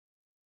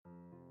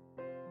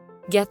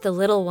Get the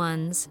little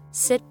ones,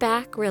 sit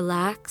back,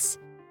 relax,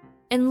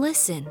 and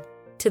listen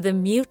to the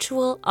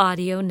Mutual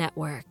Audio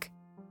Network.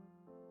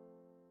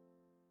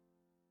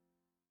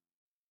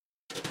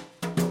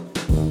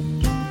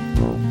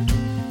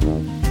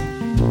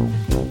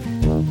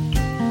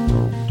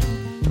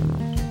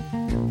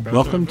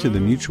 Welcome to the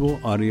Mutual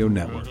Audio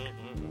Network.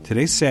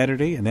 Today's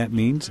Saturday, and that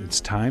means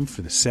it's time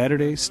for the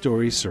Saturday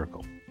Story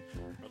Circle.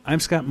 I'm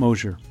Scott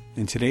Mosier,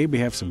 and today we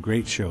have some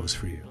great shows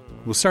for you.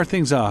 We'll start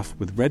things off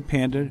with Red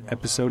Panda,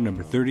 episode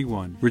number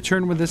 31.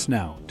 Return with us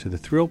now to the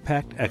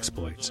thrill-packed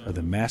exploits of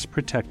the masked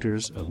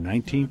protectors of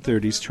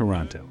 1930s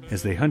Toronto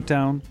as they hunt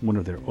down one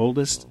of their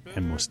oldest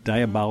and most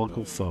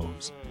diabolical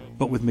foes.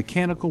 But with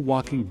mechanical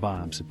walking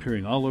bombs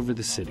appearing all over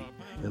the city,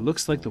 it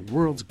looks like the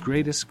world's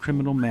greatest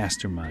criminal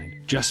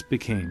mastermind just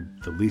became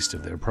the least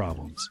of their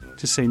problems,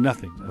 to say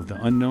nothing of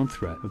the unknown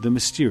threat of the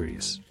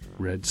mysterious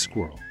Red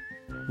Squirrel.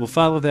 We'll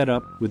follow that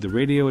up with the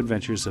radio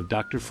adventures of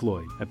Dr.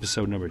 Floyd,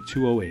 episode number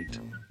 208.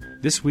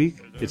 This week,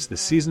 it's the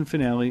season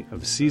finale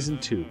of Season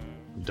 2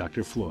 of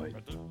Dr. Floyd.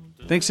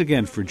 Thanks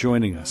again for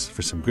joining us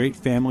for some great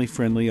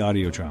family-friendly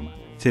audio drama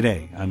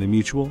today on the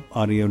Mutual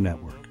Audio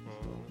Network.